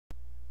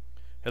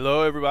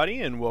Hello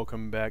everybody and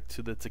welcome back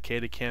to the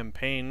Takeda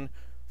campaign.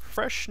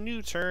 Fresh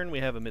new turn, we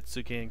have a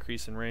Mitsuke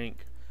increase in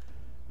rank.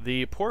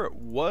 The port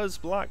was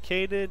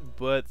blockaded,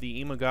 but the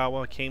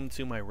Imagawa came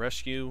to my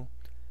rescue.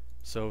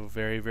 So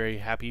very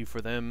happy for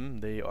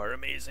them. They are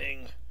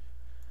amazing.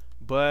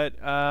 But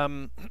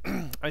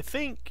I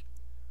think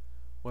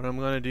what I'm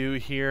going to do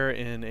here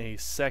in a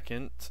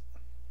second,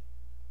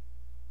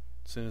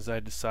 as soon as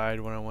I decide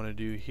what I want to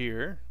do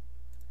here,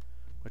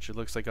 which it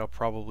looks like I'll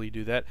probably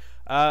do that.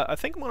 I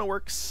think I'm going to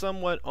work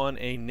somewhat on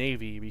a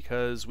navy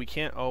because we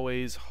can't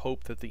always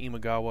hope that the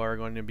Imagawa are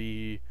going to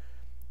be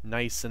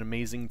nice and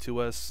amazing to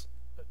us.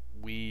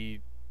 We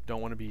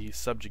don't want to be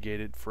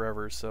subjugated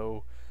forever,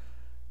 so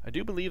I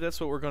do believe that's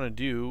what we're going to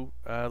do.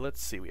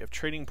 Let's see, we have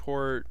trading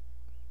port,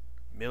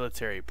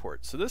 military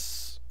port, so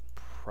this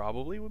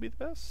probably would be the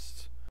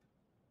best.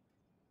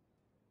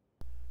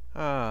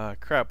 Ah,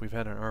 crap, we've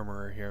had an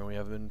armorer here and we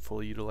haven't been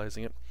fully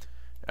utilizing it.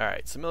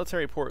 Alright, so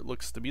military port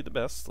looks to be the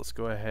best. Let's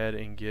go ahead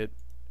and get...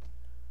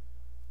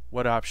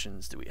 What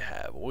options do we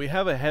have? Well, we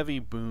have a heavy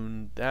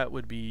boon. That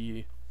would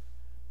be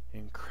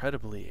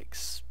incredibly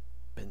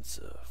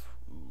expensive.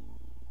 Ooh.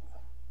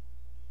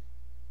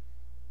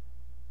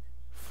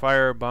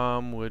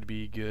 Firebomb would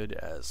be good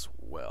as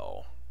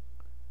well.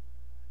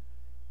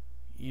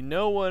 You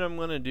know what I'm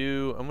going to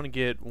do? I'm going to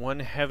get one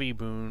heavy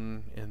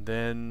boon, and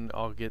then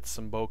I'll get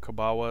some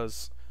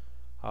Bokabawas.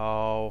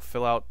 I'll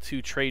fill out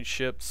 2 trade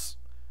ships.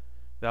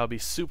 That'll be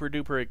super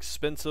duper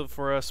expensive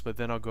for us, but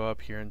then I'll go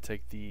up here and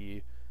take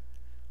the,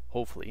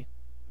 hopefully,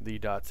 the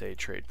Date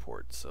trade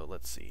port. So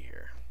let's see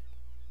here.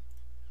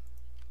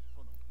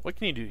 What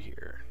can you do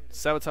here?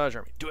 Sabotage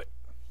army. Do it!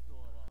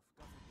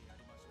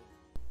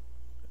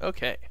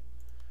 Okay.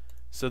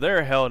 So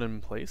they're held in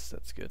place.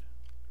 That's good.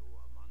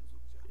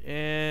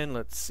 And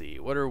let's see.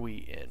 What are we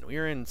in?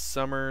 We're in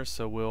summer,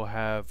 so we'll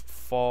have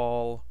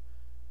fall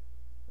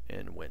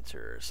and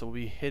winter. So we'll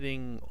be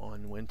hitting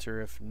on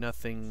winter if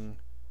nothing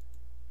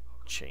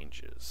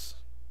changes,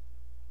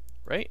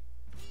 right?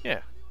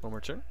 Yeah, one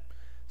more turn,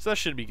 so that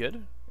should be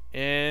good.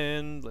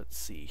 And let's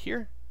see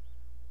here,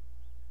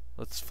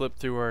 let's flip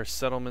through our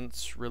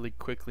settlements really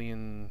quickly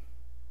and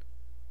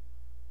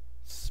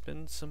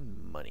spend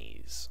some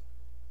monies.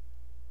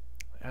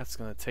 That's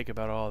gonna take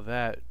about all of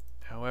that.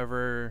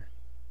 However,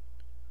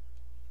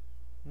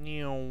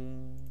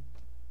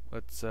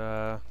 let's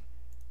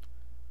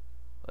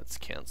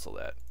cancel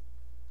that.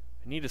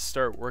 I need to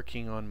start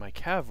working on my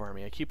Cav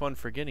army. I keep on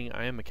forgetting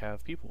I am a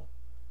Cav people.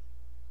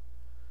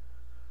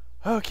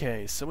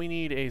 Okay, so we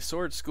need a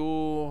sword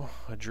school,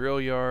 a drill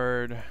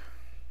yard.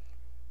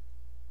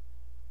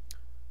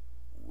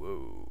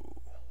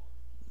 Whoa.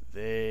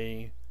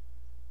 They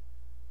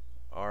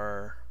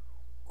are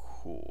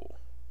cool.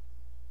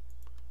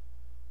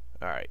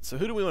 Alright, so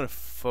who do we want to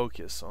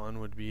focus on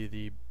would be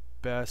the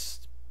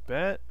best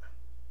bet?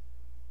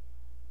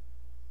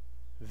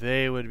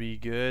 They would be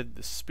good.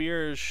 The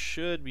spears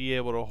should be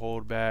able to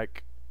hold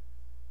back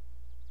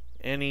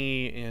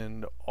any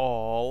and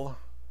all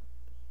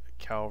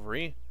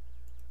cavalry.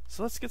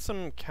 So let's get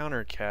some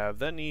counter cav.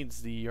 That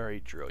needs the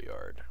Yari drill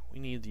yard. We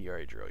need the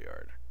Yari drill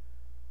yard.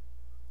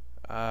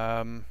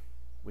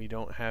 We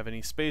don't have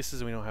any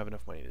spaces and we don't have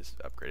enough money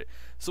to upgrade it.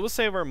 So we'll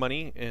save our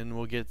money and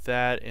we'll get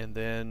that, and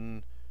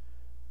then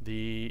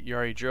the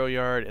Yari drill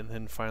yard, and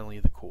then finally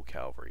the cool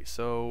cavalry.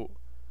 So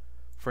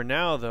for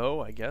now,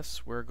 though, I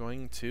guess we're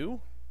going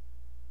to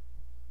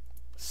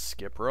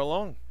skip her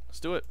along. Let's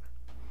do it.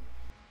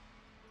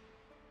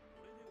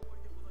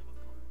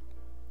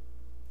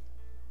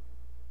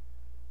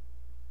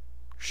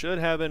 Should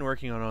have been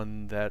working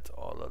on that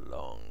all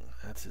along.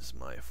 That is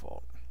my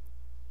fault.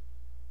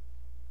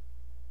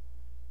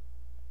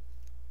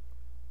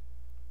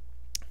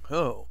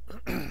 Oh.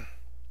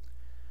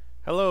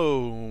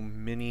 Hello,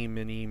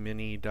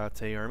 mini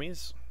Date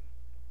armies.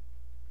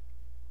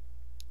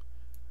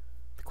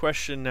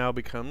 Question now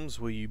becomes,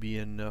 will you be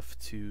enough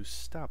to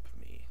stop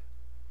me?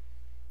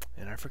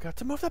 And I forgot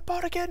to move that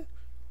boat again.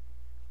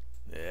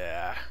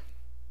 Yeah,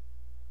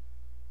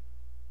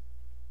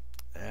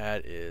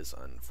 that is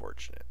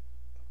unfortunate.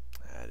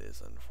 That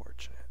is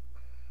unfortunate,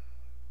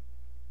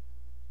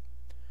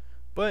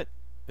 but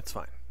it's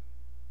fine.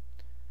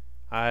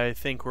 I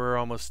think we're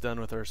almost done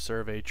with our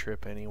survey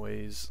trip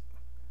anyways,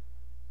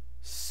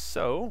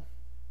 so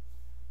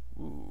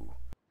ooh,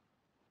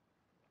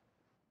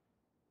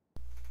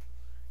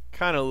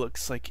 kind of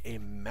looks like a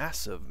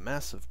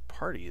massive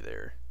party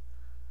there.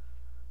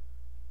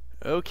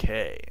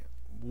 Okay,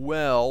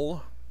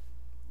 well,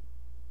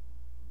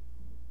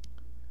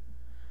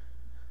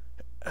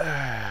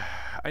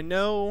 I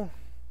know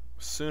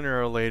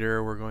sooner or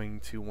later we're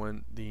going to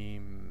want the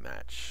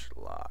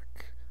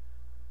matchlock,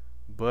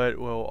 but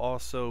we'll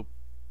also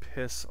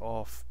piss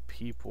off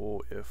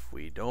people if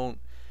we don't,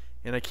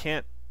 and I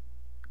can't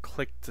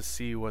click to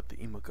see what the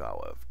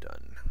Imagawa have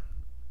done.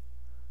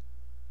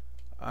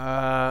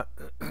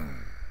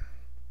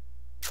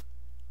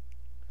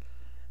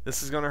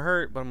 This is gonna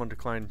hurt, but I'm gonna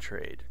decline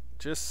trade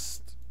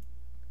just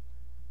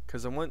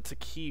because I want to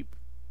keep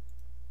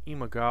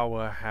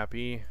Imagawa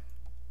happy.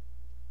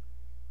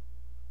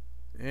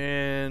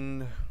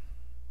 And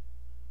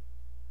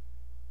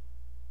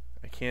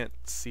I can't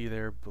see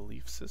their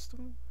belief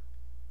system.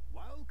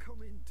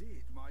 Welcome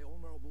indeed, my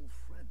honorable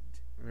friend.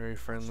 Very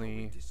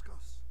friendly.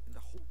 Discuss in the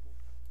whole book.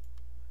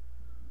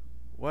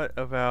 What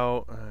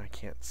about... I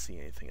can't see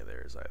anything of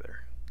theirs either.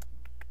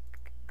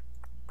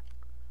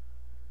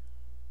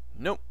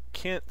 Nope,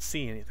 can't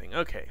see anything.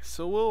 Okay,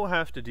 so we'll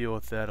have to deal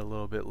with that a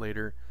little bit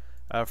later.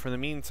 For the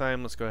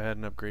meantime, let's go ahead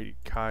and upgrade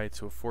Kai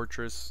to a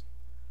fortress.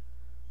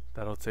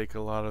 That'll take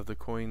a lot of the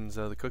coins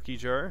out of the cookie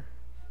jar.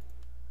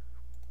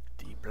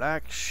 The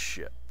black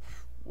ship.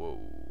 Whoa.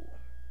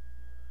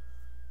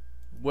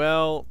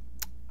 Well,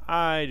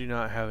 I do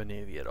not have a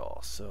navy at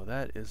all, so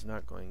that is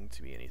not going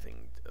to be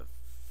anything of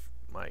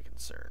my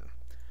concern.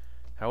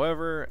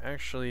 However,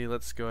 actually,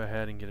 let's go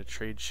ahead and get a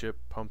trade ship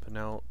pumping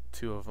out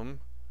 2 of them.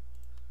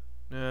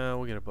 No,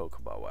 we'll get a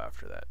Bokobawa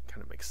after that.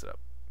 Kind of mix it up.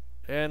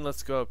 And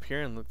let's go up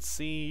here and let's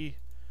see.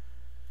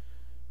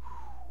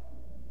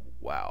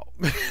 Wow.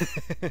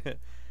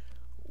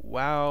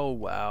 Wow,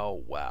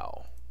 wow,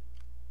 wow.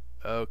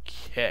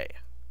 Okay.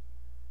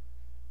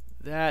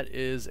 That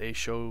is a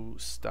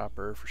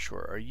showstopper for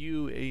sure. Are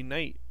you a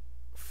night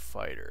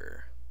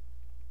fighter?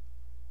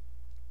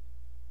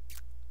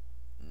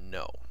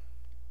 No.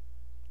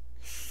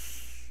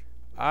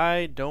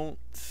 I don't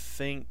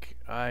think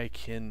I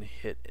can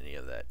hit any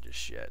of that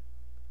just yet.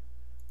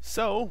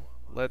 So,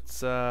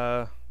 let's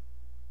pull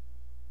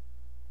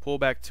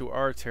back to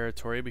our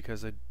territory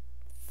because I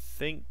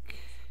think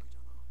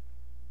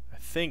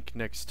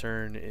next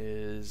turn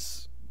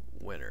is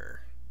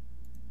winter.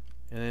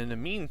 And in the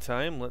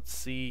meantime, let's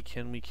see,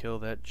 can we kill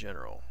that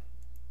general?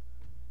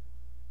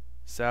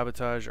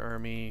 Sabotage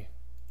army.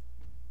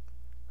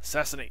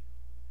 Assassinate.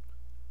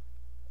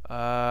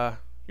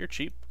 You're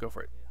cheap. Go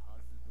for it.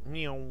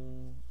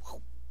 Meow.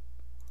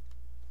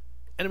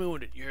 Enemy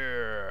wounded.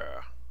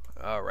 Yeah.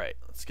 Alright,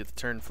 let's get the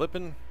turn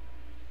flipping.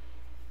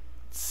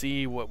 Let's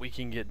see what we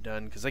can get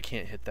done, because I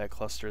can't hit that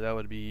cluster. That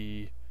would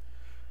be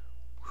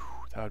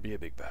a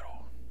big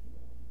battle.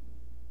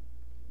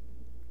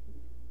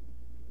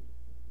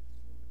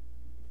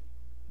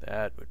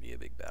 That would be a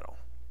big battle.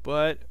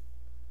 But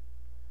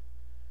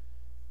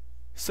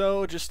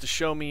so just to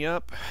show me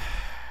up,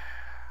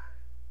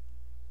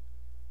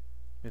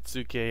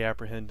 Mitsuke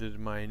apprehended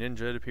my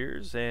ninja, it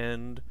appears,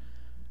 and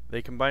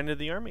they combined into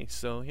the army.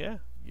 So yeah,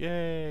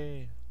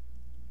 yay.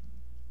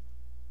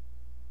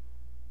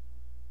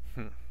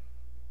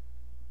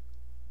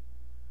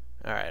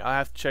 Alright, I'll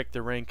have to check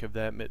the rank of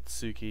that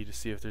Mitsuki to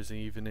see if there's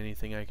even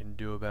anything I can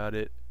do about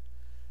it.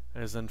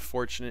 It is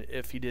unfortunate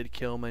if he did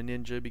kill my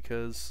ninja,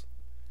 because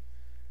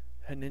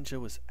that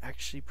ninja was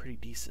actually pretty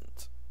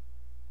decent.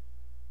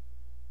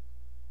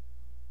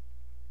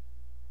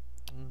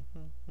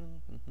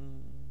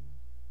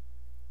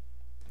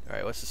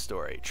 Alright, what's the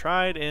story?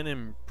 Tried and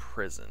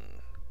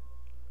imprisoned.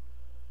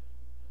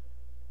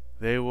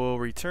 They will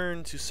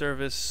return to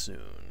service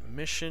soon.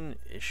 Mission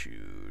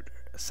issued.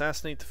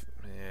 Assassinate the...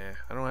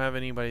 I don't have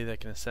anybody that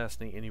can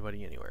assassinate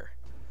anybody anywhere.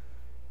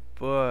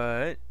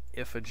 But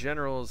if a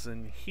general's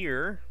in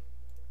here,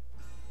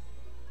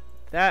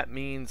 that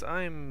means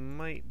I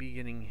might be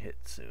getting hit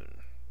soon.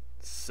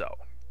 So,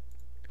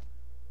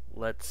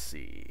 let's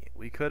see.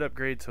 We could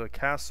upgrade to a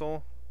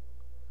castle.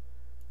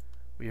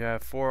 We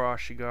have 4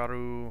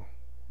 Ashigaru.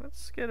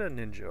 Let's get a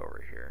ninja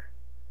over here.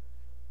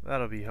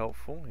 That'll be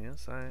helpful.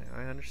 Yes, I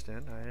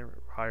understand. I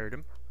hired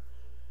him.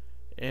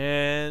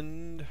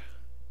 And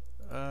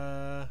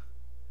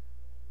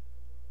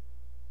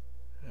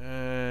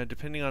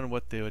depending on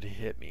what they would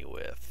hit me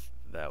with,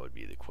 that would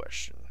be the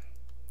question.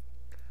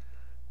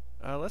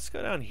 Let's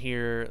go down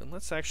here and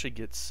let's actually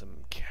get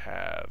some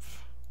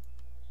cav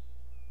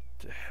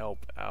to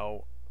help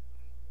out.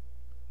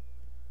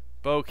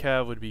 Bow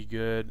cav would be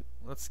good.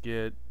 Let's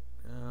get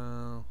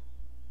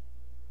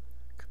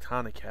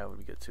katana cav would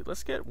be good too.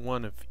 Let's get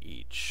 1 of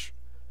each,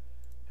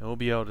 and we'll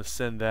be able to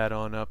send that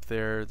on up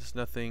there. There's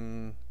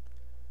nothing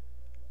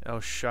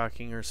else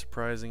shocking or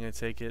surprising, I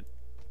take it.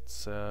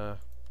 It's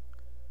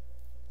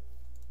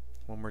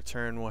one more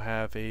turn we'll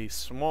have a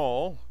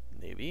small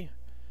navy.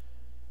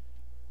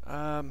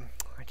 I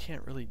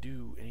can't really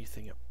do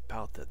anything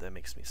about that. That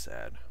makes me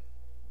sad.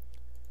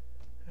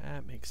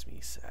 That makes me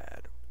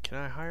sad. Can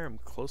I hire him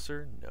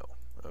closer? No.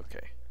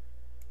 Okay.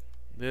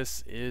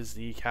 This is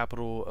the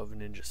capital of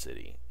Ninja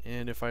City.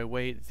 And if I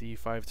wait the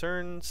 5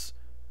 turns,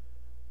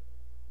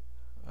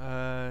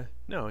 no,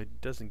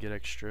 it doesn't get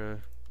extra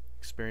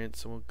experience,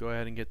 so we'll go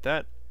ahead and get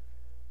that.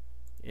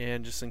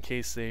 And just in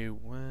case they,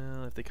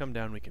 well, if they come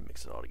down, we can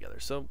mix it all together.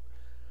 So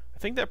I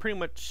think that pretty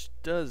much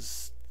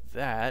does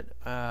that.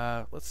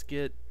 Let's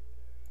get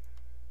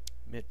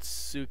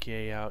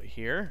Mitsuke out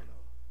here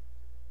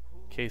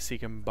in case he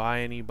can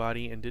buy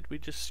anybody. And did we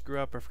just screw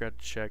up? I forgot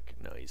to check.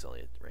 No, he's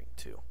only at rank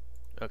 2.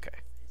 Okay.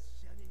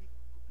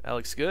 That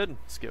looks good.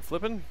 Let's get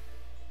flipping.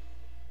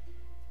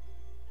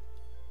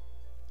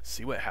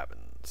 See what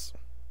happens.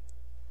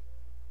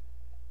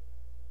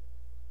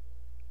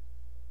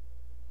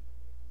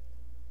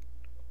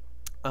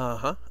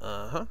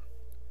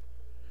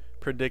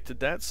 predicted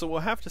that, so we'll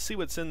have to see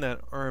what's in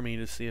that army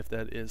to see if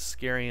that is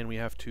scary and we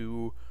have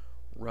to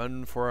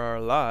run for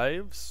our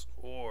lives,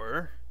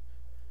 or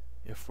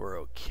if we're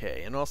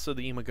okay. And also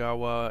the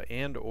Imagawa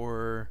and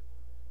or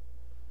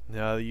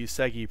no, the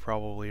Usagi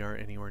probably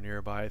aren't anywhere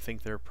nearby. I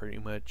think they're pretty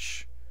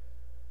much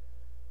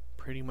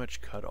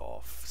cut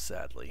off,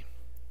 sadly.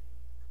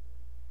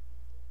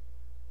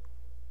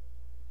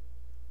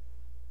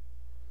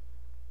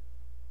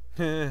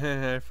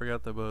 I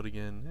forgot the boat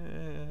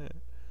again.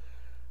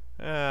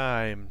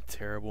 I'm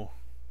terrible.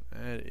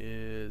 That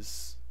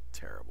is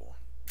terrible.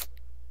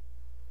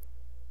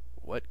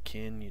 What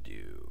can you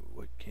do?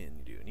 What can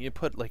you do? And you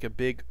put like a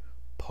big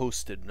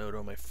post-it note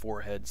on my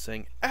forehead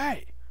saying,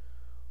 "Hey,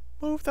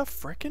 move the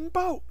frickin'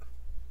 boat."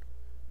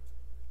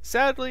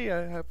 Sadly,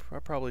 I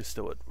probably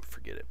still would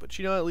forget it, but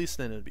you know, at least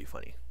then it'd be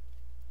funny.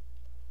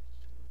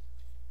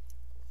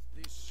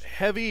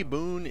 Heavy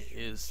Boon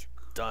is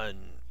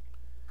done.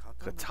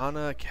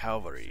 Katana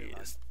Cavalry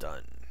is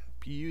done.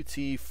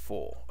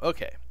 Beautiful.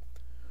 Okay.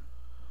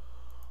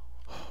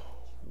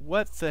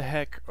 What the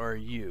heck are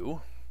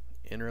you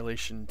in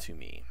relation to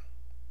me?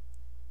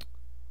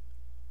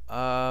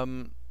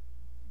 The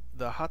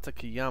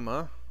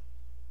Hatakeyama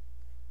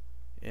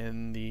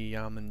and the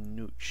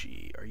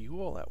Yamanouchi. Are you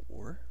all at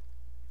war?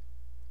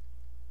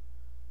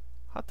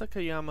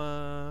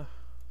 Hatakeyama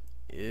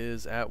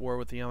is at war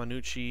with the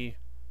Yamanouchi.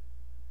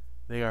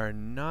 They are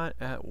not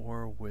at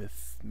war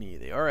with me.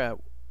 They are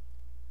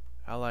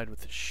allied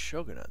with the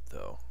Shogunate,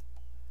 though.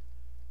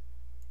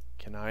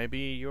 Can I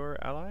be your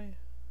ally?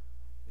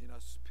 In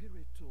a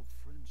spirit of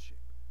friendship,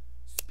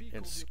 speak of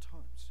your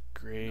times.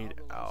 Grayed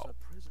out.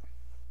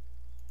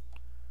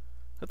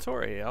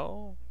 Hattori,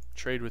 I'll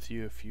trade with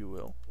you if you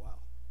will. Wow.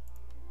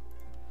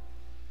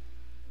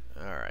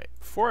 Alright,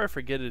 before I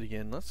forget it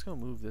again, let's go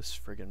move this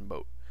friggin'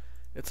 boat.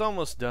 It's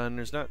almost done.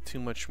 There's not too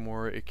much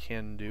more it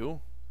can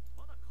do.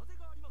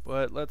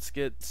 But let's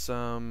get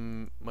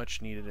some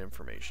much needed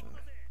information.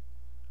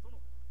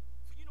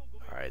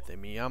 Alright, the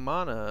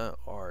Miyamana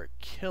are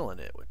killing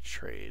it with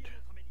trade.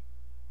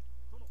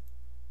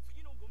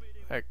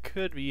 That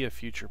could be a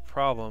future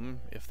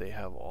problem if they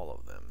have all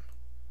of them.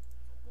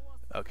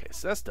 Okay,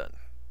 so that's done.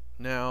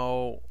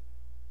 Now,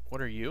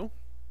 what are you?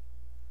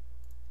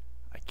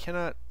 I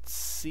cannot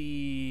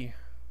see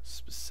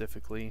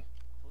specifically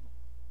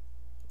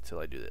until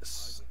I do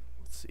this.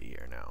 Let's see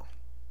here now.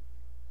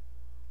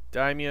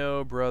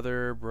 Daimyo,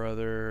 brother,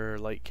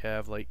 light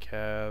cav.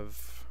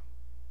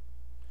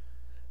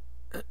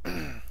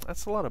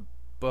 That's a lot of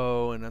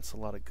bow and that's a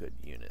lot of good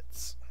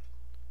units.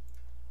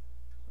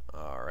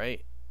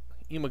 Alright.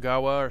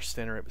 Imagawa are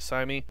standing right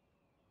beside me.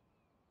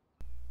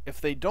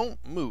 If they don't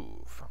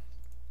move,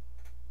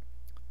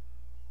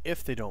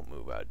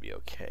 I'd be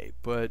okay,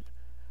 but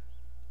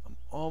I'm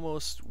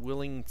almost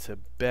willing to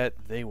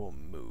bet they will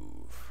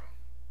move.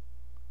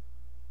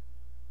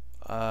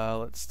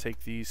 Let's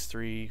take these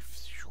three.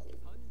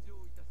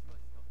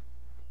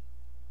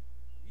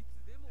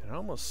 And I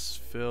almost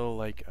feel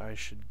like I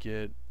should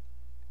get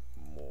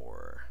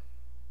more.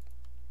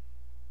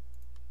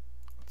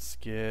 Let's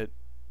get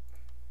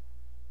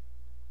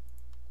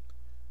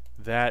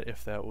that,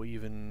 if that will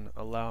even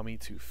allow me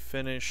to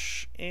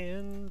finish.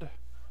 And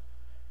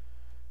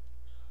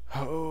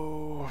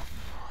oh,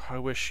 I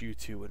wish you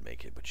two would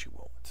make it, but you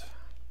won't.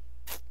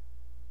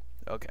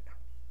 Okay.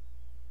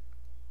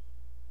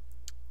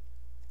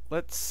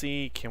 Let's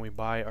see, can we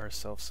buy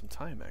ourselves some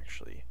time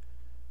actually?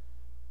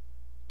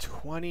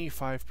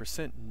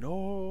 25%,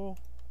 no.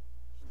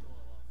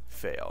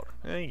 Failed.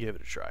 Give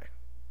it a try.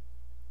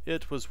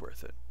 It was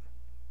worth it.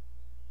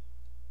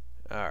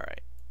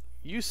 Alright.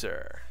 You,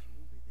 sir.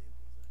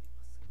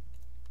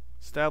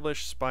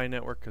 Establish spy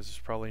network, because there's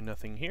probably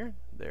nothing here.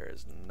 There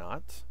is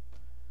not.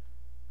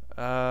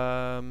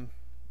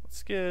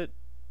 Let's get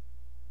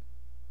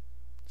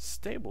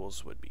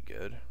stables would be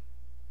good.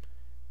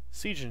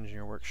 Siege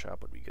engineer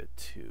workshop would be good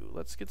too.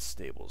 Let's get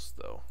stables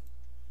though.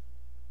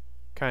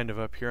 Kind of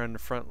up here on the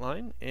front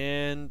line.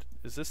 And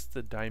is this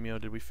the daimyo?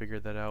 Did we figure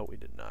that out? We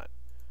did not.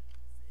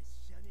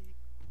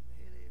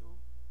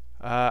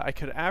 I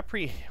could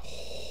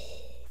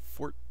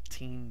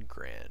 14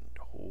 grand.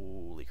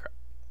 Holy crap.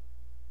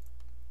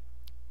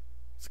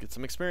 Let's get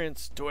some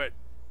experience. Do it.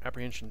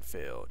 Apprehension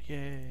failed.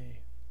 Yay.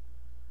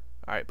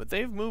 Alright, but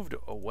they've moved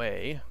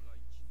away.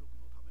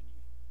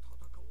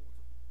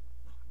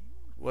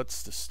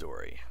 What's the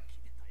story?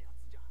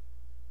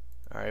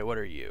 Alright, what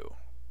are you?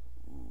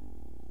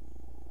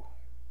 Ooh.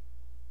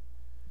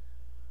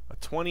 A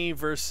 20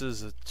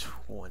 versus a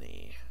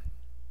 20.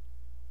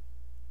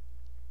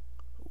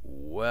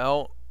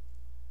 Well,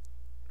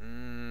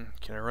 can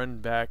I run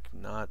back?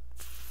 Not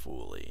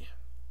fully.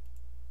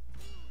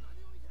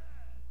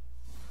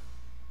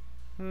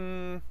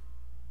 No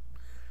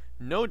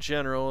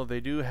general. They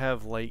do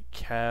have light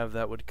cav.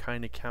 That would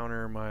kind of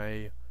counter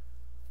my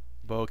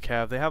bow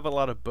cav. They have a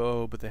lot of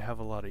bow, but they have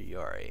a lot of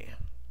yari.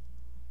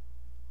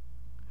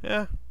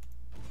 Yeah.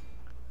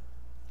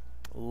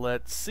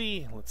 Let's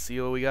see. Let's see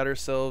what we got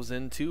ourselves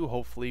into.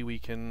 Hopefully we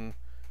can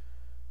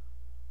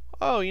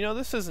Oh, you know,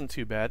 this isn't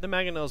too bad. The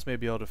mangonels may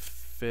be able to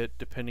fit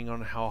depending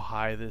on how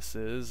high this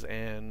is,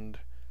 and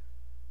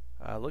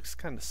looks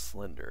kind of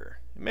slender.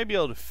 It may be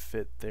able to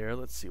fit there.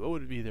 Let's see, what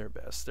would be their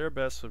best? Their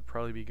best would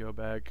probably be go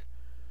back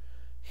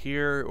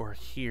here or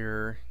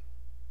here.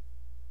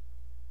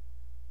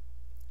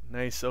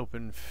 Nice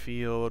open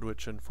field,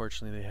 which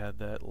unfortunately they had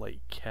that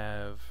light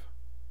cav.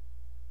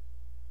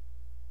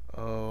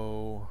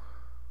 Oh,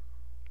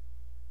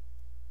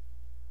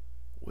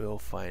 we'll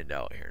find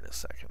out here in a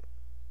second.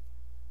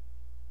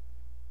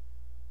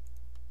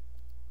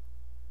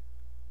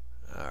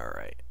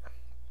 Alright.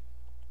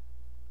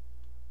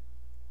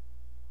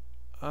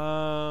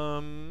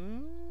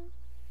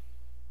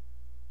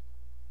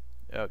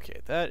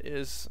 Okay, that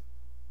is...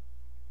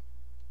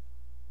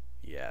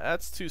 yeah,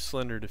 that's too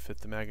slender to fit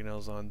the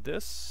mangonels on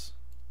this.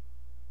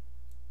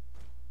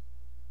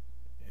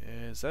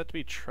 Is that to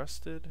be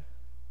trusted?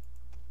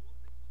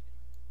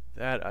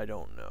 That I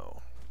don't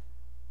know.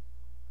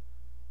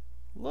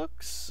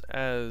 Looks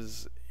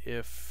as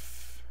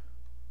if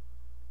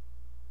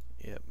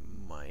it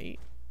might.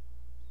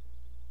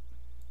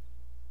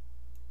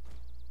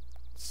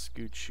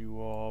 Scoot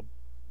you all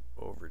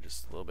over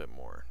just a little bit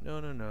more. No,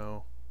 no,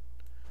 no.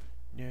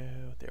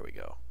 No, there we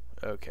go.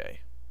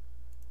 Okay.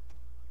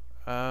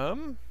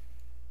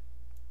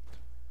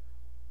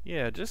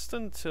 Yeah, just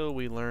until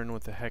we learn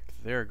what the heck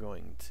they're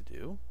going to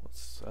do.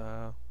 Let's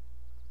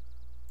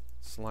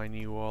line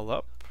you all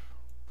up.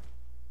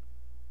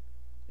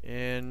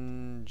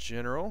 In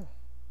general.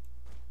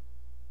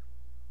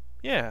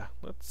 Yeah,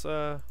 let's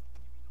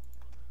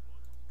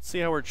see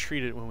how we're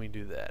treated when we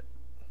do that.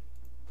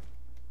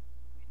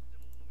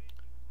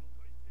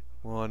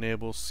 We'll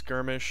enable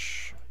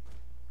skirmish.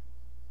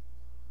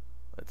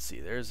 Let's see,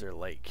 there's their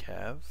light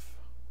cav.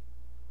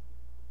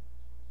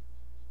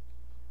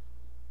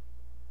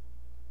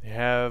 They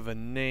have a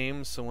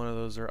name, so one of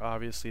those are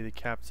obviously the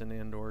captain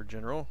and or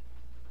general.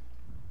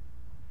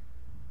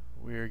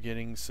 We're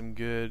getting some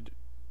good...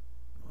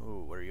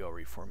 oh, what are y'all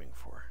reforming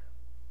for?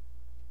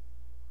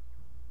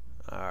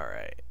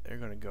 Alright, they're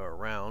gonna go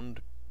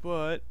around,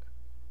 but...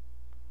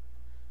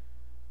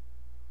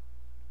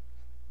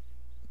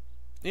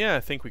 yeah,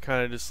 I think we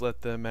kind of just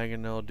let the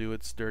mangonel do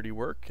its dirty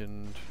work,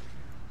 and...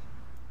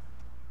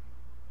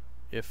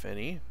 if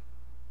any...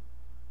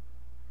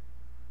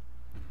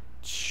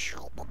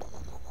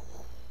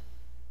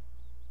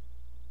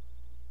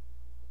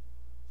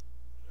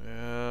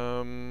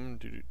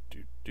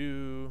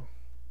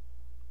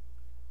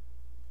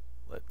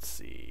 let's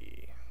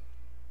see.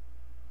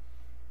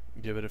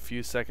 Give it a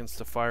few seconds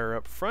to fire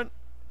up front,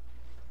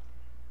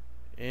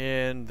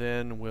 and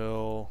then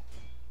we'll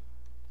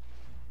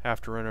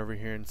have to run over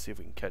here and see if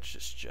we can catch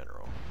this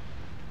general.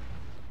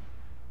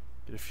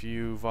 Get a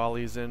few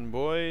volleys in,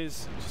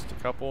 boys. Just a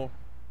couple.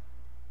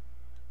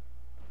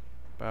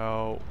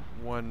 About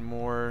one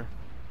more.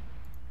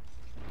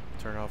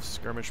 Turn off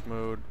skirmish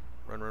mode.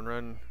 Run, run,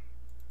 run.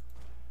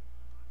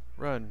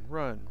 Run,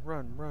 run,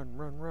 run, run,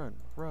 run, run,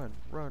 run,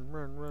 run,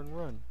 run, run,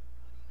 run.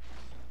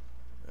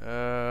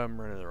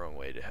 I'm running the wrong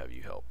way to have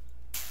you help.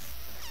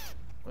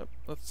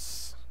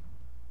 Let's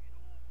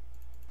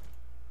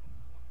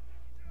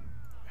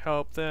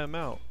help them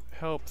out.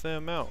 Help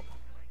them out.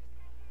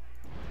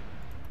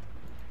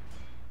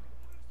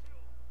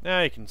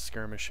 Now you can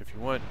skirmish if you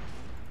want.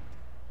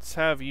 Let's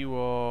have you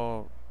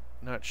all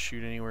not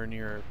shoot anywhere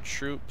near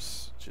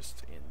troops,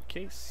 just in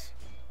case.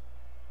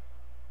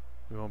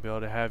 We won't be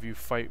able to have you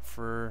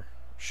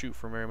shoot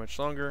for very much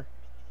longer.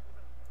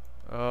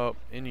 Oh,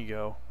 in you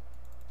go.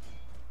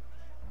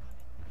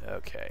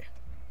 Okay.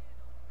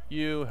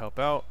 You help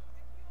out.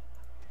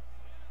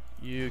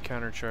 You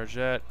countercharge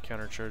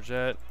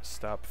that,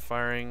 stop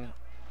firing.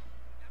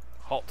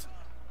 Halt.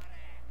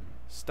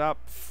 Stop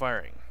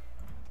firing.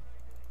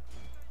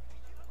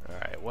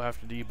 Alright, we'll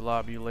have to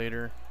deblob you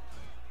later.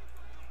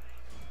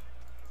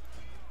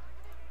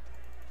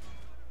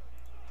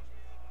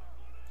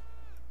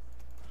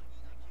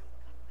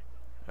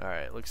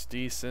 Alright, looks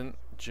decent.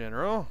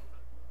 General.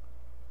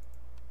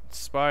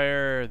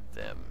 Inspire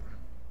them.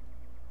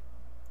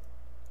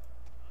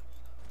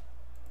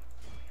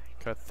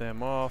 Cut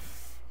them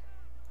off.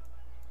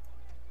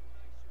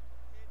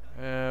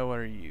 What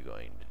are you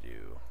going to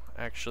do?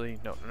 Actually,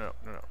 no.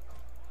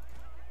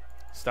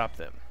 Stop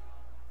them.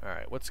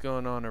 Alright, what's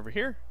going on over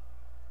here?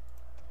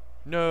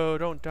 No,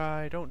 don't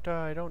die, don't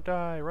die, don't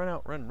die. Run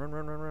out, run.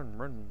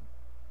 Run.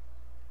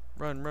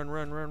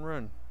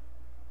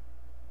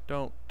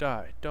 Don't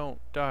die, the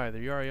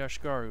Yari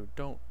Yashgaru,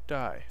 don't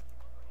die.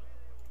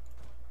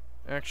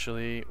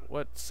 Actually,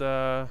 what's,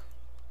 did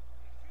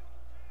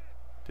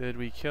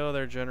we kill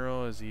their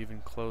general? Is he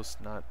even close?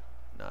 No.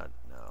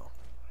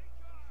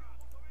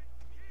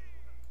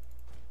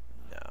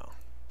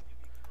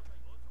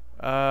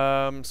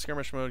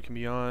 Skirmish mode can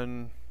be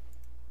on.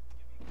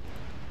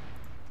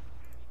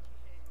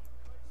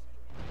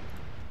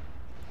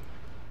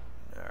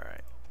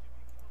 Alright.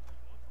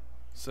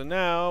 So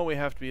now we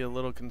have to be a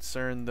little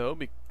concerned though,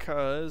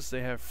 because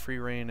they have free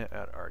reign at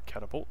our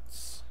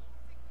catapults.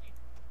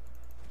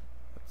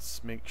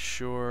 Let's make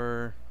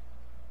sure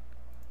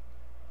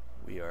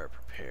We are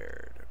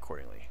prepared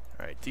accordingly.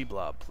 Alright,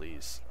 D-blob,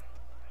 please.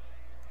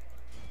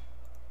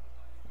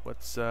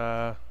 What's,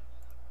 Alright.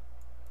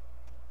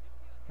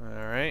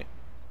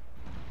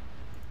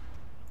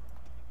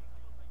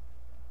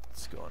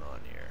 What's going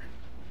on here?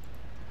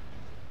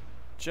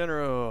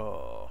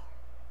 General!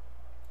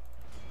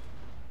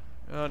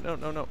 No, no,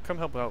 no. Come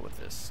help out with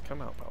this. Come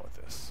help out with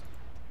this.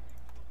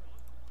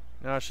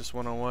 Now it's just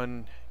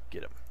one-on-one.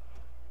 Get him.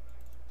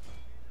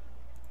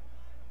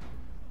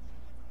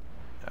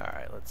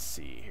 Alright, let's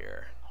see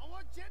here.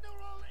 Our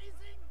general is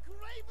in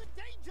grave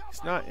danger.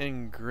 He's not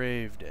in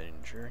grave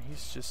danger.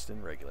 He's just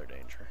in regular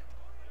danger.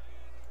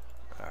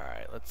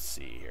 Alright, let's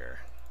see here.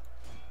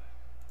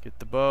 Get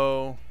the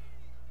bow.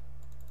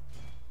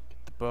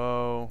 Get the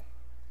bow.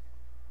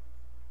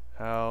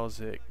 How's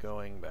it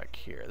going back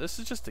here? This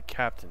is just a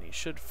captain. He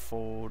should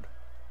fold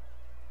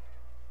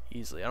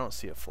easily. I don't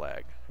see a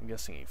flag. I'm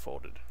guessing he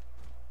folded.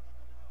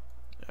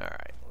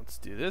 Alright, let's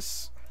do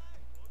this.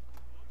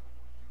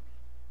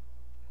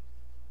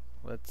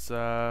 Let's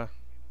get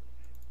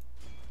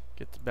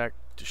back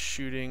to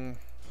shooting.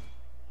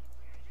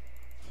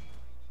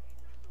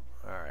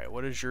 Alright,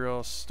 what is your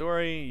all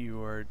story?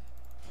 You are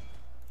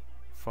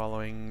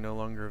following no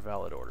longer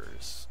valid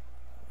orders.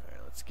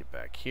 Alright, let's get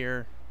back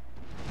here.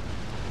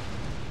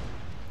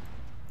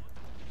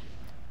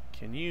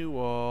 Can you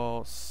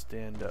all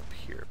stand up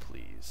here,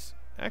 please?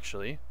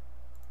 Actually,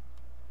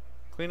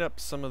 clean up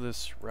some of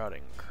this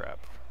routing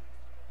crap.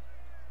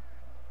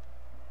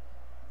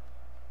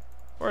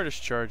 Or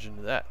just charge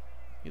into that.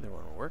 Either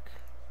one will work.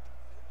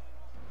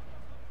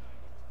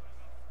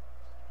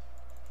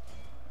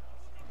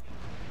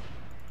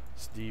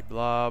 It's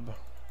D-blob.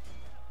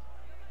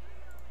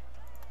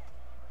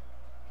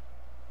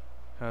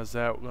 How's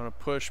that? We're gonna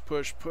push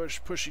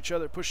each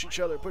other, push each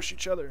other, push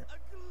each other.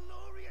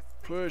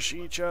 Push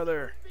each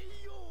other.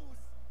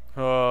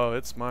 Oh,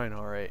 it's mine,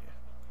 alright.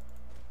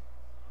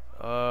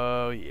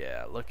 Oh,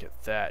 yeah, look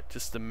at that.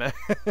 Just the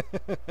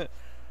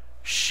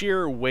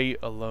sheer weight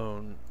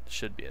alone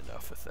should be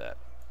enough with that.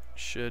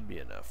 Should be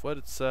enough. What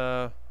it's,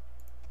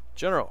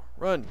 General,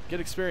 run, get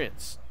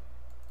experience.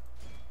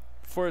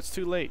 Before it's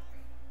too late.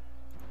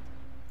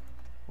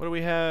 What do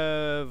we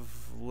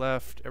have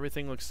left?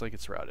 Everything looks like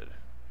it's routed.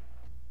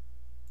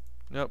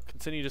 Nope,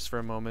 continue just for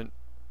a moment.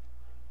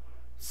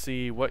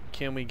 See what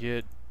can we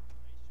get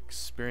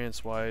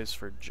experience wise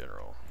for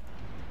general.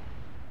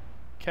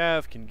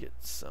 Cav can get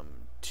some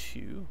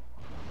too.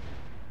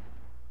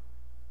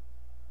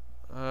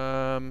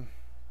 Cav,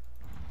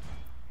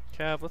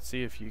 let's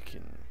see if you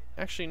can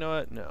actually know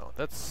what? No,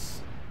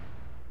 that's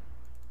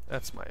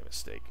my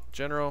mistake.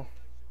 General,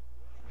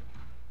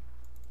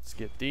 let's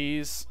get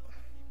these.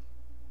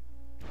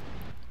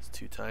 Let's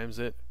 2 times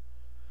it.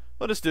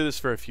 We'll just do this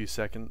for a few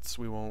seconds.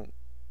 We won't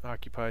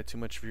occupy too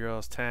much of your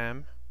all's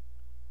time.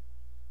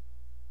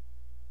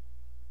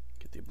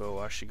 Get the bow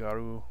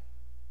Ashigaru.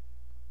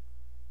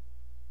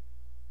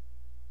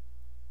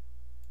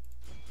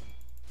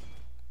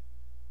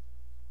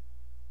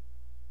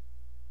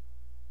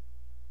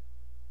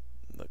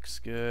 Looks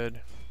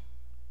good.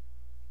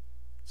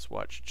 Let's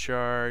watch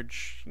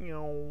charge.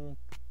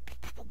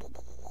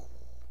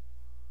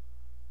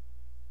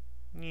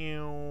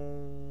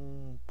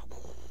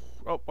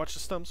 Oh, watch the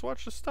stumps,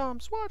 watch the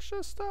stumps, watch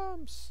the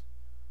stumps.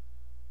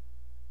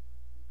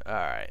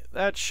 Alright,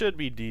 that should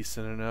be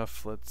decent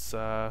enough. Let's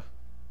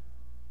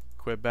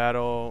quit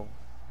battle.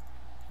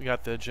 We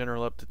got the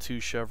general up to 2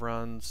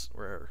 chevrons.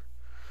 We're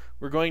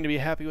going to be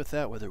happy with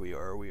that whether we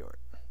are or we aren't.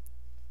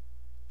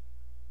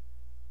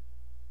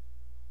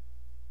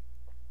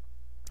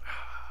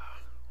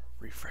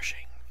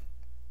 Refreshing.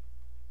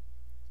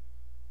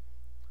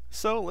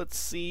 So let's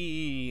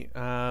see.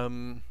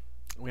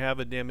 We have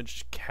a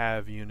damaged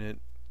cav unit.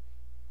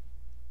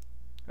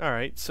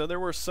 Alright, so there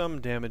were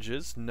some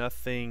damages.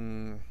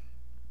 Nothing.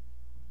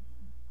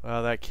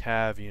 Well, that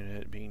cav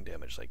unit being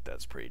damaged like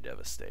that's pretty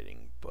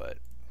devastating, but.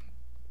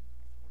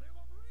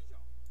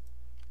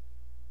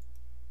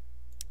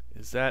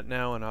 Is that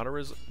now an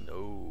auto-res?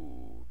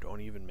 No,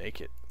 don't even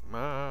make it.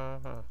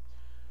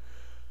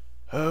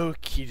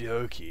 Okie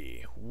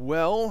dokie.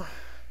 Well,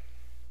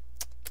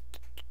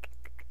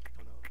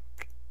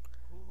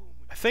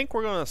 I think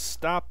we're going to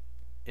stop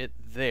it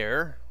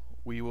there.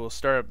 We will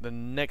start up the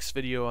next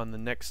video on the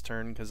next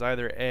turn, because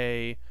either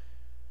A,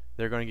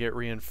 they're going to get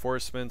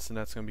reinforcements and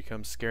that's going to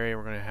become scary and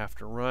we're going to have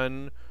to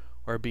run,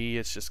 or B,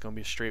 it's just going to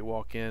be a straight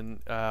walk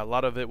in. A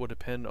lot of it will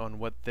depend on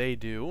what they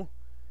do.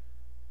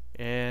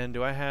 And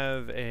do I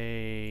have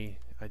a...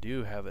 I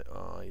do have it.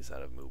 Oh, he's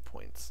out of move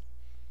points.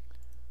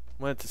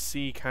 Wanted to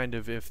see kind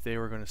of if they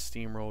were going to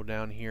steamroll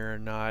down here or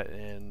not,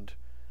 and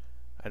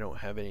I don't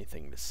have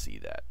anything to see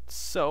that.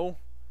 So,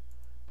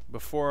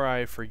 before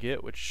I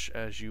forget, which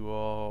as you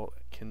all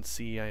can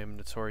see I am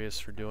notorious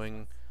for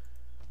doing,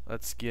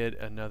 let's get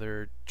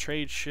another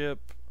trade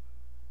ship.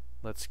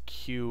 Let's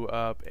queue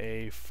up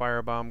a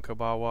firebomb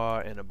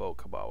Kabawa and a boat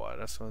Kabawa.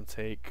 That's going to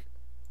take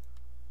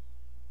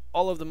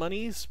all of the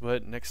monies,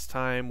 but next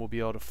time we'll be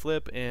able to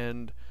flip,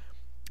 and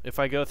If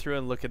I go through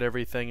and look at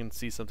everything and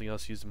see something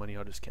else use the money,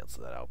 I'll just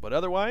cancel that out. But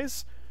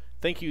otherwise,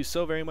 thank you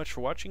so very much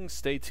for watching.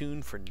 Stay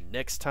tuned for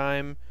next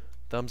time.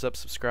 Thumbs up,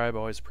 subscribe. I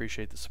always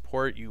appreciate the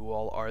support. You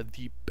all are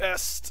the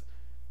best.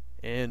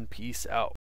 And peace out.